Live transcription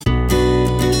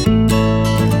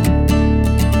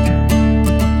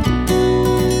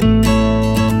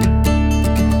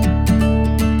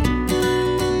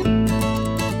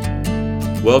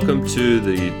Welcome to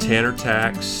the Tanner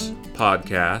Tax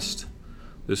podcast.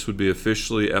 This would be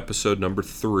officially episode number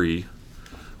 3.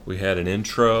 We had an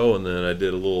intro, and then I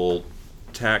did a little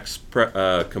tax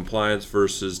compliance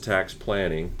versus tax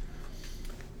planning.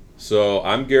 So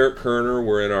I'm Garrett Kerner.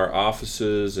 We're in our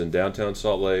offices in downtown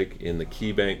Salt Lake in the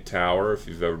KeyBank Tower, if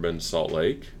you've ever been to Salt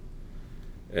Lake.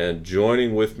 And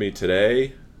joining with me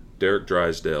today, Derek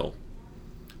Drysdale.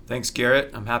 Thanks, Garrett.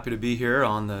 I'm happy to be here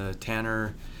on the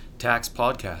Tanner Tax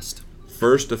podcast.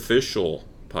 First official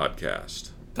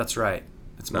podcast. That's right.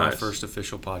 It's Nice. my first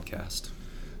official podcast.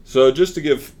 So just to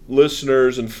give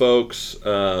listeners and folks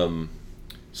some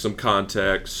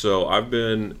context, so I've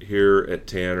been here at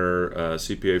Tanner,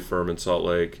 CPA firm in Salt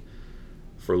Lake,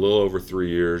 for a little over 3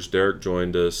 years. Derek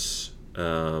joined us,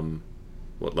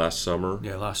 last summer?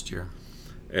 Yeah, last year.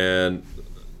 And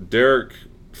Derek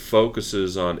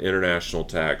focuses on international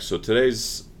tax. So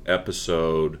today's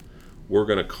episode, we're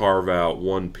going to carve out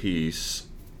one piece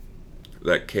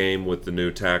that came with the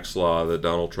new tax law that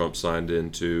Donald Trump signed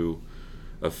into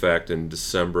effect in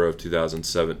December of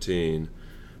 2017.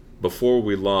 Before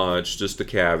we launch, just a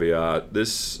caveat,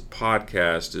 this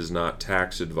podcast is not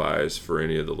tax advice for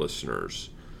any of the listeners.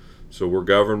 So we're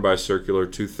governed by Circular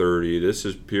 230. This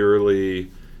is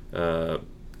purely,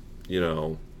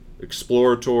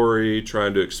 exploratory,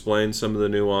 trying to explain some of the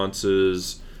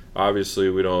nuances. Obviously,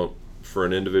 for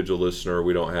an individual listener,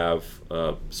 we don't have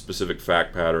a specific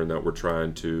fact pattern that we're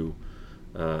trying to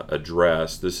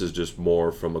address. This is just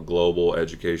more from a global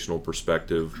educational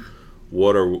perspective.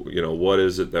 What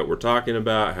is it that we're talking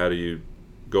about? How do you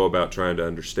go about trying to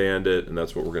understand it? And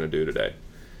that's what we're going to do today.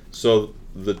 So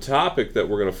the topic that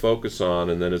we're going to focus on,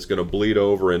 and then it's going to bleed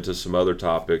over into some other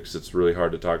topics, it's really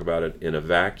hard to talk about it in a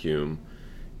vacuum,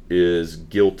 is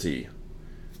GILTI,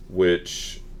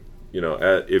 which,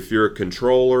 if you're a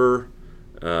controller,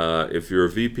 if you're a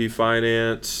VP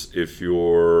finance, if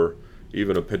you're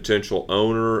even a potential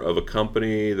owner of a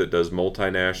company that does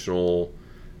multinational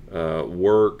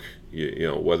work,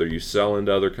 whether you sell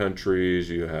into other countries,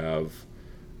 you have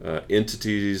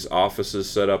entities, offices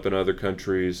set up in other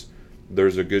countries,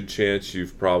 there's a good chance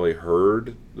you've probably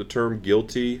heard the term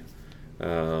GILTI.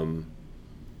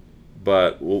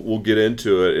 But we'll get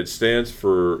into it. It stands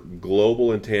for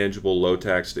Global Intangible Low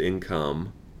Taxed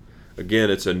Income.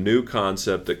 Again, it's a new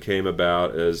concept that came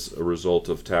about as a result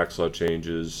of tax law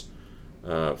changes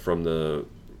from the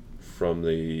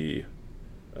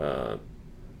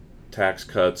Tax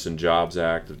Cuts and Jobs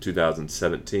Act of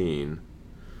 2017.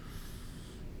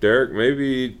 Derek,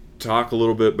 maybe talk a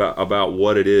little bit about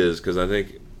what it is, because I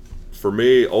think for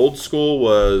me, old school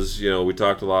was, we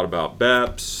talked a lot about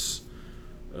BEPS,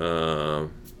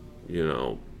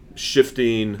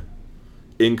 shifting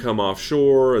income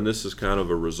offshore, and this is kind of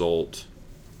a little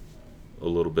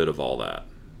bit of all that.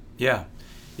 Yeah.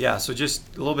 So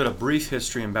just a little bit of brief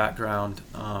history and background.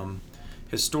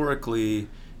 Historically,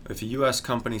 if a U.S.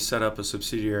 company set up a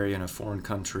subsidiary in a foreign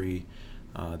country,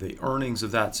 the earnings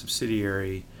of that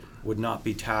subsidiary would not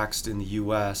be taxed in the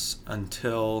U.S.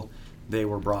 until they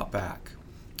were brought back.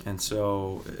 And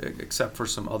so, except for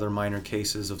some other minor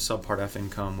cases of Subpart F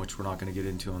income, which we're not going to get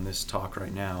into on this talk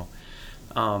right now,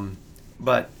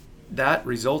 but that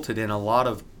resulted in a lot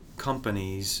of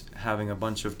companies having a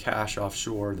bunch of cash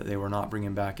offshore that they were not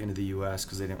bringing back into the U.S.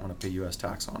 because they didn't want to pay U.S.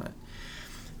 tax on it.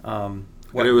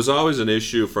 And it was always an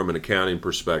issue from an accounting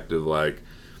perspective, like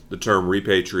the term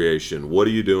repatriation. What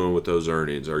are you doing with those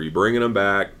earnings? Are you bringing them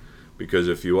back? Because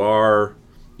if you are,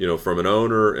 from an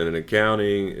owner and an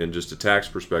accounting and just a tax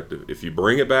perspective, if you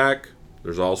bring it back,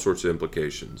 there's all sorts of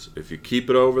implications. If you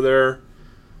keep it over there,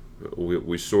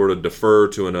 we sort of defer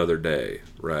to another day,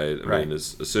 right? I mean,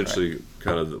 it's essentially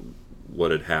kind of what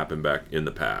had happened back in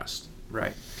the past.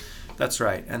 Right. That's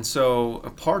right. And so a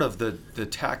part of the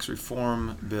tax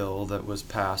reform bill that was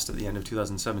passed at the end of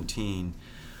 2017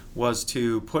 was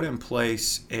to put in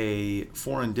place a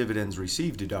foreign dividends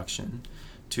received deduction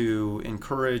to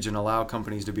encourage and allow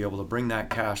companies to be able to bring that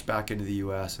cash back into the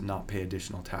U.S. and not pay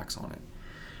additional tax on it.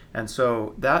 And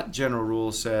so that general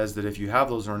rule says that if you have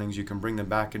those earnings, you can bring them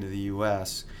back into the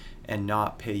U.S. and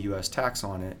not pay U.S. tax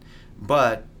on it.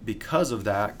 But because of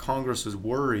that, Congress was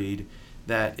worried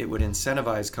that it would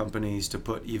incentivize companies to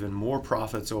put even more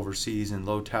profits overseas in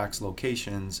low tax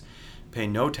locations, pay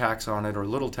no tax on it or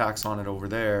little tax on it over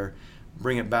there,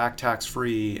 bring it back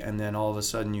tax-free, and then all of a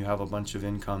sudden you have a bunch of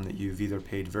income that you've either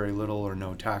paid very little or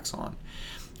no tax on.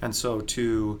 And so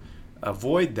to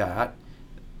avoid that,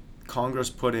 Congress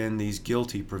put in these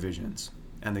GILTI provisions.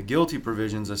 And the GILTI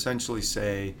provisions essentially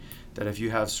say that if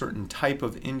you have certain type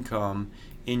of income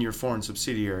in your foreign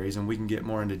subsidiaries, and we can get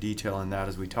more into detail on that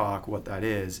as we talk, what that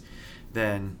is,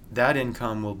 then that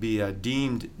income will be a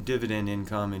deemed dividend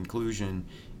income inclusion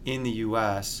in the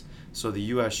U.S. So the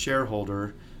U.S.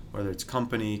 shareholder, whether it's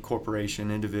company,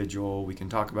 corporation, individual, we can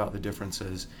talk about the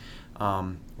differences,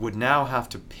 would now have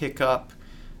to pick up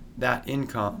that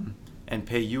income and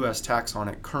pay U.S. tax on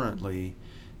it currently,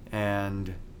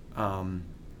 and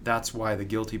that's why the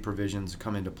GILTI provisions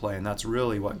come into play. And that's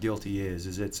really what GILTI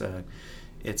is it's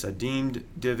a deemed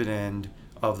dividend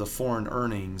of the foreign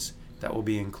earnings that will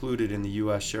be included in the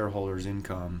U.S. shareholders'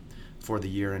 income for the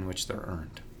year in which they're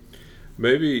earned.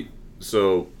 Maybe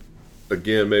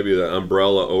the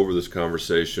umbrella over this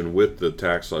conversation with the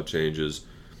tax law changes,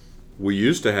 we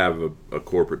used to have a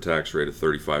corporate tax rate of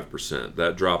 35%.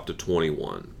 That dropped to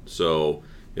 21%. So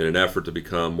in an effort to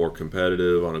become more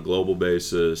competitive on a global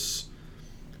basis,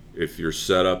 if you're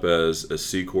set up as a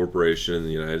C corporation in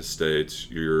the United States,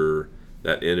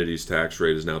 that entity's tax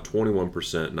rate is now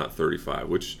 21%, not 35%,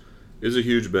 which is a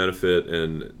huge benefit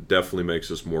and definitely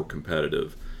makes us more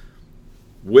competitive.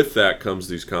 With that comes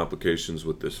these complications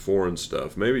with this foreign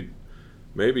stuff.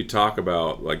 Maybe talk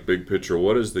about, like, big picture,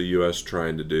 what is the U.S.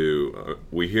 trying to do?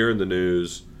 We hear in the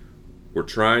news we're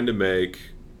trying to make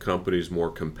companies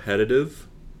more competitive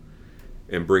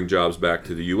and bring jobs back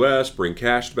to the U.S., bring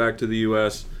cash back to the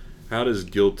U.S. How does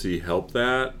GILTI help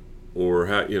that? Or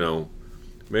how,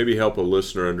 maybe help a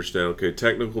listener understand, okay,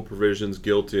 technical provisions,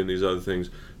 GILTI, and these other things,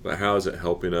 but how is it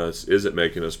helping us? Is it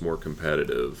making us more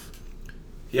competitive?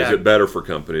 Yeah. Is it better for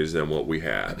companies than what we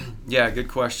had? Yeah, good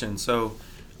question. So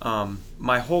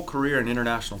my whole career in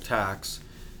international tax,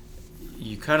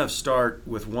 you kind of start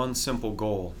with one simple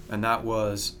goal, and that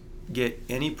was get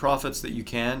any profits that you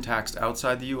can taxed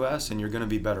outside the U.S., and you're going to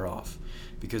be better off.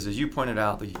 Because as you pointed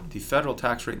out, the federal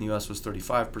tax rate in the U.S. was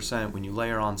 35%. When you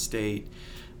layer on state,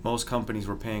 most companies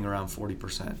were paying around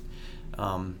 40%.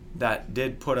 That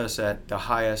did put us at the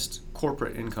highest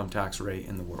corporate income tax rate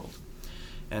in the world.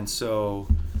 And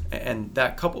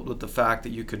that coupled with the fact that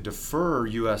you could defer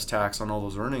U.S. tax on all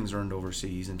those earnings earned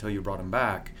overseas until you brought them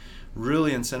back,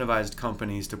 really incentivized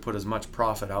companies to put as much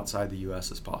profit outside the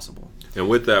U.S. as possible. And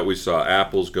with that, we saw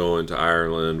Apple's going to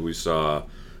Ireland. We saw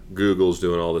Google's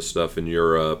doing all this stuff in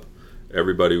Europe.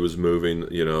 Everybody was moving,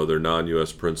 their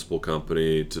non-U.S. principal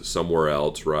company to somewhere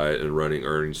else, right, and running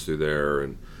earnings through there.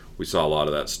 And we saw a lot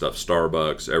of that stuff.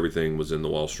 Starbucks, everything was in the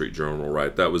Wall Street Journal,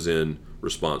 right? That was in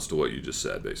response to what you just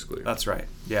said, basically. That's right.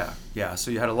 Yeah.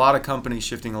 So you had a lot of companies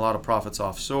shifting a lot of profits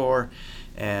offshore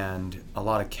and a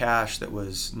lot of cash that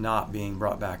was not being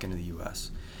brought back into the U.S.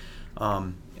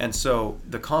 And so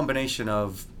the combination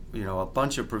of, a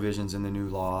bunch of provisions in the new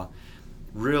law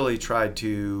really tried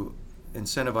to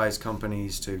incentivize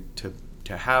companies to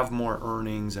have more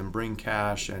earnings and bring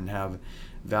cash and have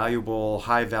valuable,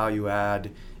 high value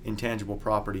add, intangible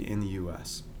property in the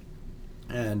U.S.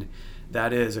 And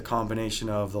that is a combination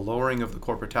of the lowering of the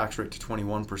corporate tax rate to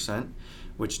 21%,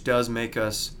 which does make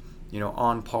us,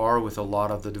 on par with a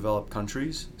lot of the developed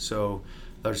countries. So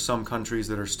there's some countries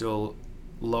that are still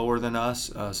lower than us.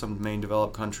 Some main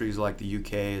developed countries like the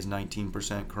UK is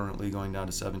 19% currently, going down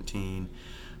to 17%.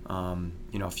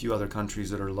 A few other countries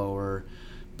that are lower.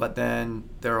 But then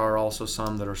there are also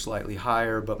some that are slightly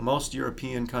higher, but most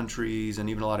European countries and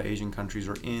even a lot of Asian countries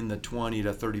are in the 20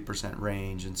 to 30%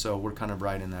 range, and so we're kind of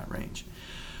right in that range.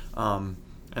 And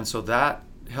so that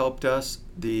helped us.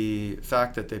 The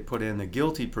fact that they put in the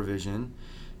GILTI provision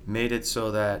made it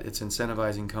so that it's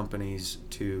incentivizing companies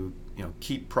to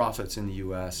keep profits in the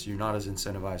U.S. You're not as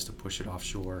incentivized to push it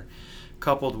offshore.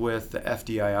 Coupled with the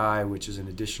FDII, which is an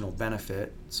additional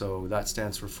benefit. So that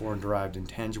stands for Foreign Derived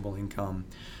Intangible Income,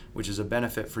 which is a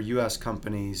benefit for U.S.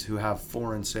 companies who have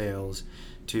foreign sales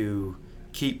to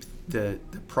keep the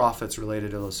profits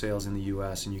related to those sales in the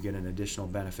U.S., and you get an additional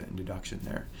benefit and deduction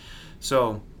there.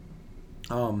 So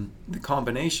the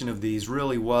combination of these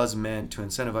really was meant to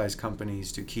incentivize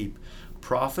companies to keep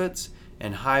profits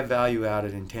and high value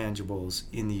added intangibles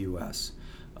in the U.S.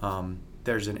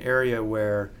 There's an area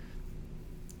where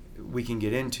we can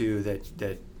get into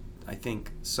that I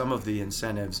think some of the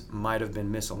incentives might have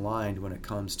been misaligned when it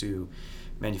comes to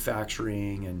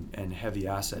manufacturing and heavy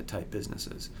asset type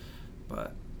businesses.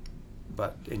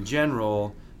 But in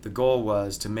general, the goal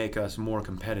was to make us more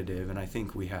competitive, and I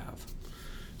think we have.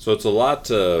 So it's a lot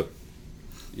to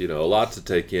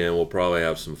take in. We'll probably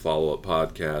have some follow-up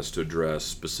podcasts to address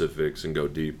specifics and go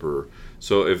deeper.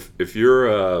 So if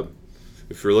you're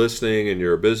listening and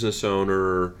you're a business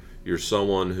owner, you're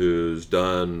someone who's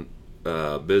done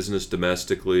business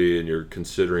domestically and you're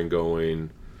considering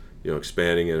going,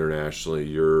 expanding internationally,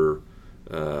 you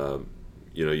have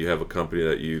a company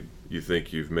that you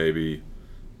think you've maybe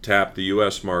tapped the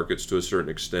U.S. markets to a certain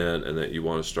extent and that you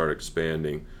want to start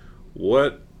expanding.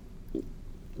 what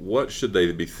should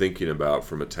they be thinking about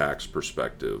from a tax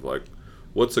perspective? Like,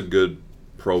 what's a good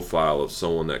profile of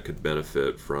someone that could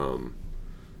benefit from,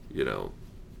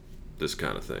 this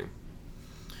kind of thing?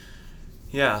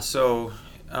 Yeah, so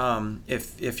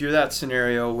if you're that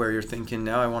scenario where you're thinking,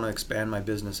 now I want to expand my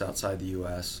business outside the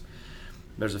U.S.,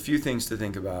 there's a few things to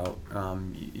think about.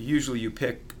 Usually you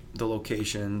pick the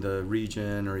location, the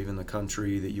region, or even the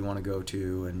country that you want to go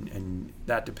to, and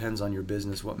that depends on your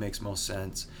business, what makes most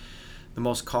sense. The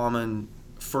most common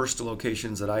first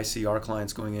locations that I see our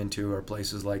clients going into are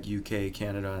places like UK,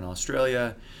 Canada, and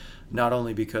Australia, not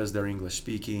only because they're English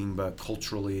speaking, but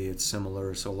culturally it's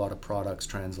similar, so a lot of products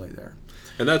translate there.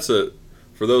 And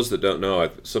for those that don't know,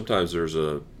 sometimes there's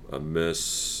a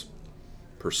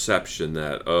misperception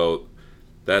that,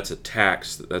 that's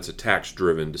a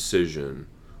tax-driven decision,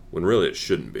 when really it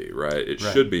shouldn't be, right? It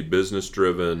should be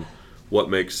business-driven. What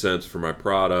makes sense for my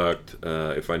product?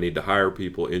 If I need to hire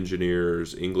people,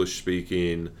 engineers, English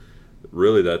speaking,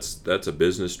 really that's a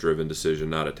business-driven decision,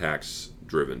 not a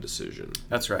tax-driven decision.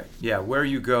 That's right. Yeah, where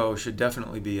you go should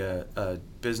definitely be a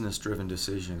business-driven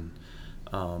decision,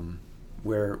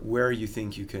 where you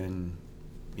think you can,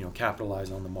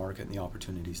 capitalize on the market and the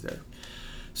opportunities there.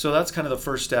 So that's kind of the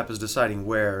first step, is deciding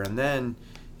where, and then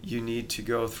you need to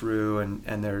go through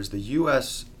and there's the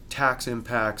U.S. tax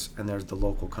impacts and there's the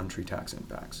local country tax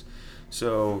impacts.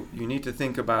 So you need to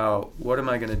think about, what am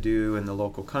I going to do in the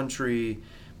local country?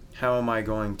 How am I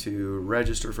going to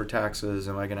register for taxes?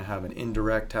 Am I going to have an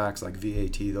indirect tax like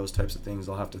VAT? Those types of things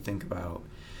I'll have to think about.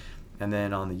 And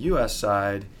then on the U.S.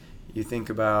 side, you think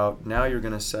about, now you're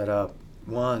going to set up,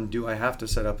 one, do I have to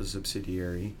set up a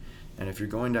subsidiary? And if you're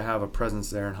going to have a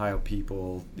presence there and hire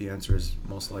people, the answer is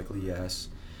most likely yes.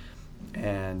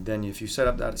 And then if you set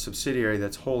up that subsidiary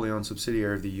that's wholly owned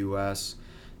subsidiary of the U.S.,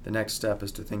 the next step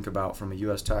is to think about, from a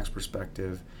U.S. tax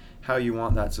perspective, how you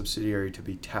want that subsidiary to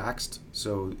be taxed.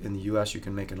 So in the U.S., you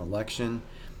can make an election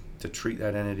to treat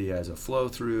that entity as a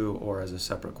flow-through or as a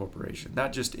separate corporation.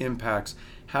 That just impacts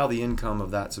how the income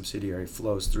of that subsidiary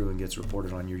flows through and gets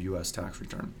reported on your U.S. tax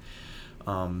return.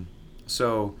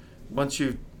 So once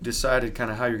you've decided kind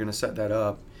of how you're going to set that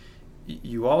up,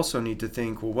 you also need to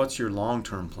think, well, what's your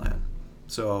long-term plan?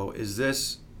 So is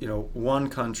this, one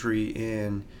country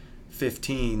in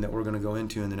 15 that we're going to go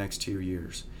into in the next 2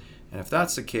 years? And if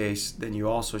that's the case, then you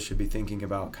also should be thinking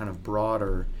about kind of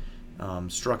broader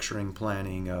structuring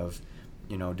planning of,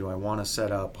 do I want to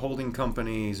set up holding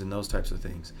companies and those types of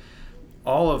things?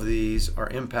 All of these are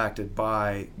impacted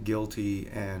by GILTI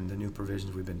and the new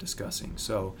provisions we've been discussing.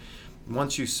 So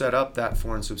once you set up that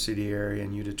foreign subsidiary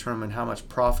and you determine how much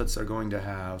profits they're going to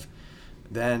have,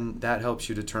 then that helps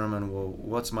you determine, well,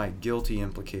 what's my GILTI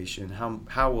implication?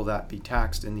 How will that be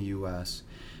taxed in the U.S.?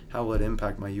 How will it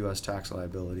impact my U.S. tax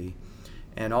liability?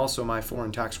 And also my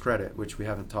foreign tax credit, which we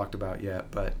haven't talked about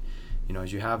yet, but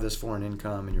as you have this foreign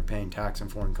income and you're paying tax in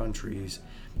foreign countries,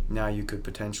 now you could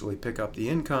potentially pick up the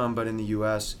income, but in the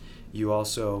U.S. you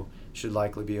also should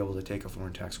likely be able to take a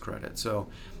foreign tax credit. So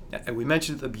we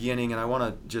mentioned at the beginning, and I want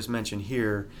to just mention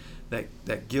here that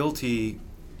GILTI,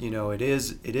 it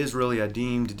is really a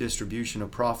deemed distribution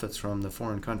of profits from the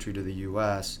foreign country to the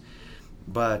U.S.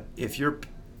 But if you're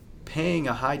paying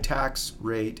a high tax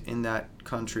rate in that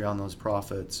country on those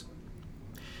profits,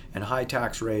 and a high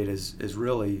tax rate is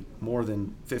really more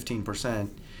than 15%,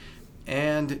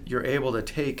 and you're able to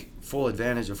take full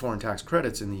advantage of foreign tax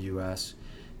credits in the U.S.,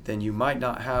 then you might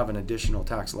not have an additional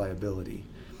tax liability.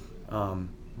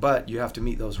 But you have to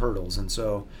meet those hurdles. And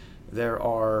so there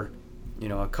are,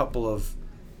 a couple of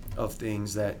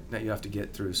things that you have to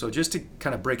get through. So just to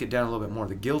kind of break it down a little bit more,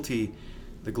 the GILTI,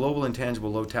 the Global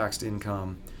Intangible Low Taxed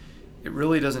Income, it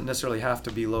really doesn't necessarily have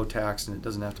to be low taxed, and it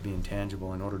doesn't have to be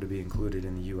intangible in order to be included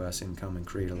in the U.S. income and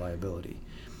create a liability.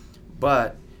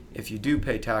 But if you do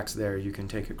pay tax there, you can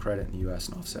take a credit in the U.S.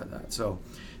 and offset that. So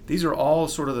these are all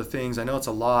sort of the things. I know it's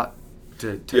a lot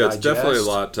to digest. It's definitely a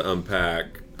lot to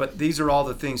unpack. But these are all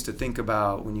the things to think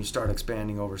about when you start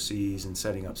expanding overseas and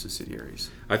setting up subsidiaries.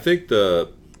 I think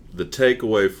the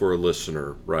takeaway for a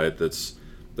listener, right, that's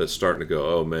starting to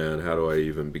go, oh man, how do I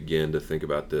even begin to think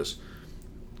about this?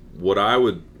 What I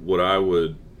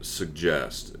would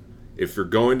suggest, if you're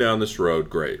going down this road,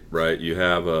 great, right? You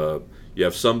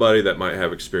have somebody that might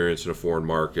have experience in a foreign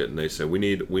market, and they say we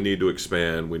need to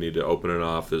expand, we need to open an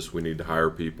office, we need to hire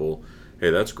people.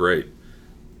 Hey, that's great.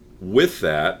 With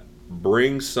that,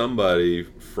 bring somebody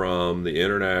from the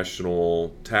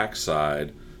international tax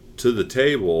side to the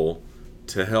table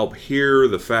to help hear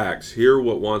the facts, hear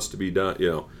what wants to be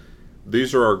done.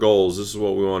 These are our goals. This is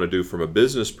what we want to do from a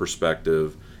business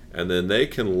perspective. And then they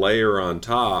can layer on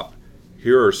top,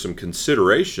 here are some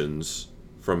considerations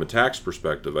from a tax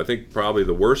perspective. I think probably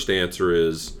the worst answer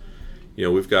is,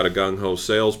 we've got a gung-ho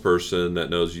salesperson that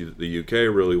knows the UK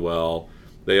really well.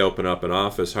 They open up an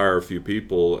office, hire a few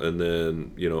people, and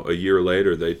then, a year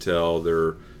later they tell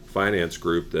their finance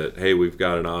group that, hey, we've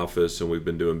got an office and we've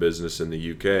been doing business in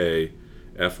the UK,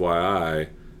 FYI,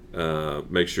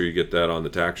 make sure you get that on the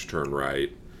tax return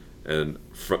right. And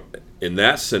in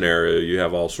that scenario, you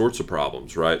have all sorts of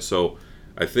problems, right? So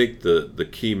I think the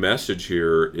key message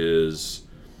here is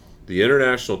the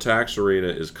international tax arena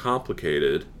is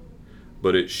complicated,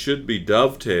 but it should be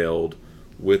dovetailed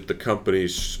with the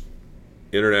company's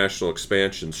international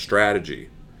expansion strategy.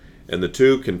 And the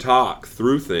two can talk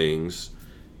through things,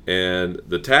 and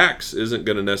the tax isn't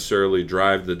going to necessarily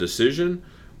drive the decision,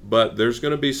 but there's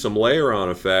going to be some layer on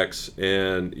effects,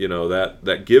 and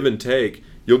that give and take,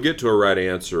 you'll get to a right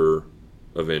answer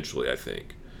eventually, I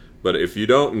think. But if you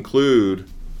don't include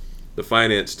the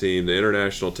finance team, the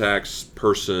international tax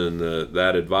person,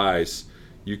 that advice,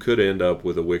 you could end up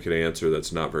with a wicked answer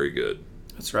that's not very good.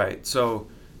 That's right. So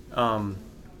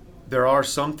there are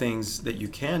some things that you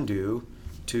can do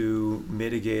to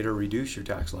mitigate or reduce your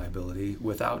tax liability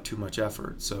without too much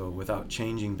effort. So without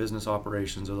changing business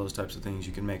operations or those types of things,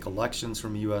 you can make elections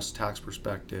from a U.S. tax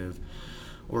perspective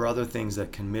or other things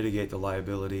that can mitigate the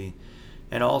liability.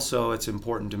 And also it's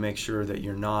important to make sure that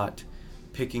you're not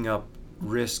picking up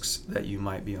risks that you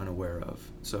might be unaware of.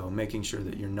 So making sure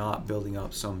that you're not building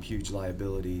up some huge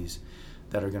liabilities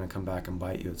that are going to come back and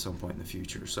bite you at some point in the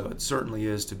future. So it certainly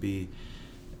is to be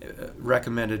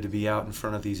recommended to be out in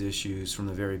front of these issues from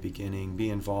the very beginning, be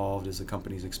involved as the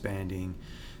company's expanding,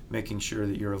 making sure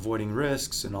that you're avoiding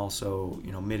risks and also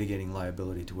mitigating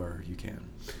liability to where you can.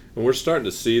 And we're starting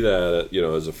to see that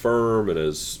as a firm and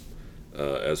as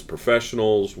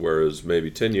professionals, whereas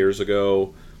maybe 10 years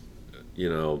ago,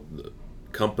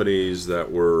 companies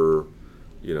that were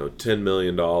 $10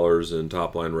 million in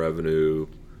top line revenue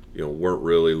weren't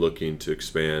really looking to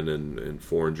expand in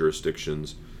foreign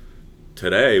jurisdictions.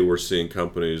 Today we're seeing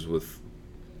companies with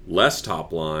less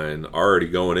top line already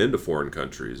going into foreign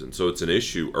countries, and so it's an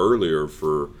issue earlier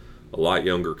for a lot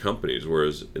younger companies,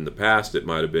 whereas in the past it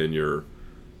might have been your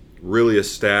really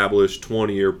established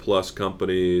 20-year plus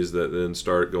companies that then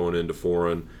start going into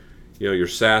foreign. Your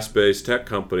SaaS-based tech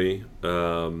company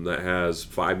that has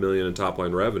 $5 million in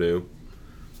top-line revenue,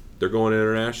 they're going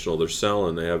international. They're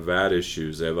selling. They have VAT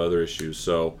issues. They have other issues.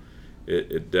 So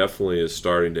it definitely is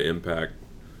starting to impact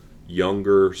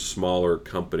younger, smaller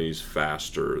companies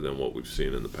faster than what we've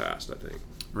seen in the past, I think.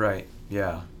 Right.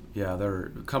 Yeah.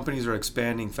 Companies are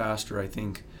expanding faster, I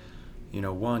think.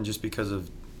 One, just because of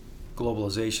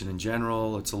globalization in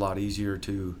general, it's a lot easier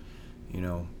to,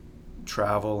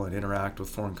 travel and interact with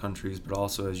foreign countries, but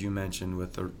also, as you mentioned,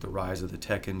 with the rise of the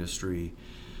tech industry,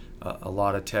 a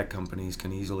lot of tech companies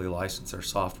can easily license their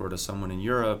software to someone in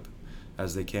Europe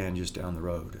as they can just down the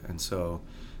road. And so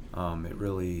it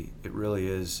really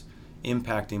is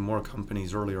impacting more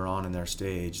companies earlier on in their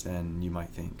stage than you might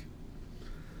think.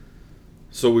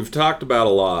 So we've talked about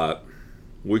a lot.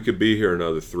 We could be here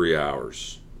another 3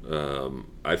 hours.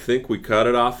 I think we cut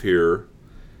it off here.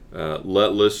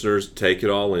 Let listeners take it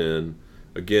all in.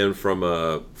 Again,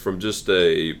 from just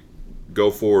a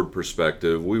go forward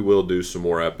perspective, we will do some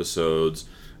more episodes.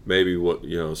 Maybe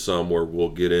some where we'll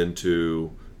get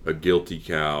into a GILTI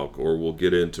calc, or we'll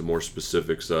get into more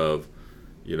specifics of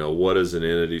what does an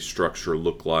entity structure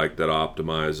look like that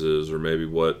optimizes, or maybe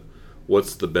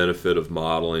what's the benefit of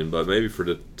modeling. But maybe for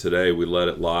today we let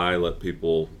it lie, let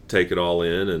people take it all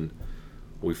in, and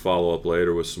we follow up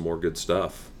later with some more good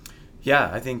stuff.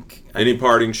 Yeah, I think... Any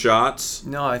parting shots?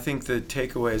 No, I think the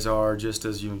takeaways are just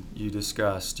as you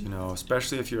discussed,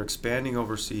 especially if you're expanding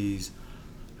overseas,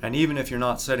 and even if you're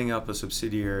not setting up a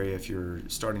subsidiary, if you're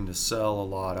starting to sell a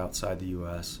lot outside the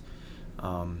U.S.,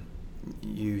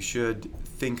 you should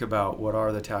think about what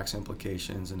are the tax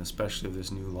implications, and especially of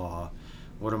this new law.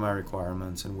 What are my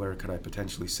requirements, and where could I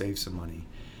potentially save some money?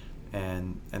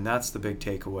 And that's the big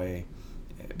takeaway,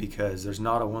 because there's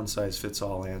not a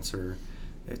one-size-fits-all answer.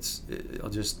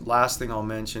 Last thing I'll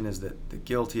mention is that the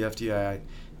GILTI, FDII,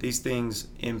 these things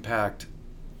impact,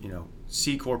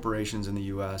 C corporations in the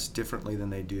U.S. differently than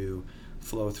they do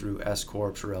flow through S corps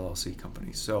or LLC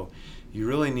companies. So you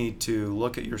really need to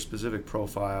look at your specific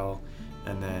profile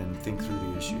and then think through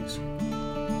the issues.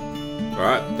 All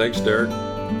right. Thanks, Derek.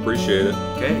 Appreciate it.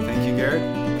 Okay. Thank you,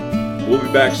 Garrett. We'll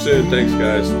be back soon. Thanks,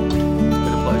 guys. It's been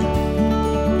a pleasure.